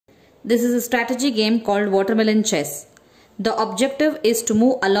This is a strategy game called watermelon chess. The objective is to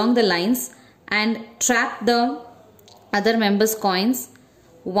move along the lines and trap the other members' coins.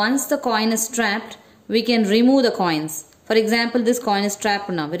 Once the coin is trapped, we can remove the coins. For example, this coin is trapped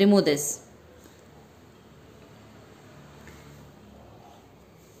now. We remove this.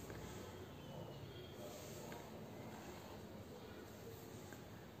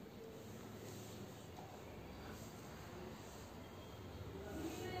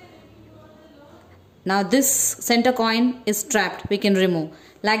 Now this center coin is trapped. We can remove.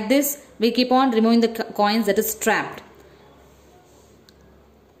 Like this, we keep on removing the coins that is trapped.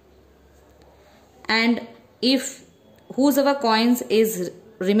 And if whosoever coins is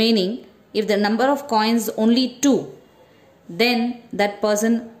remaining, if the number of coins is only 2, then that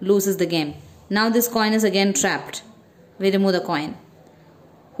person loses the game. Now this coin is again trapped. We remove the coin.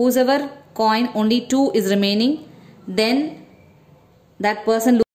 Whosoever coin only 2 is remaining, then that person loses.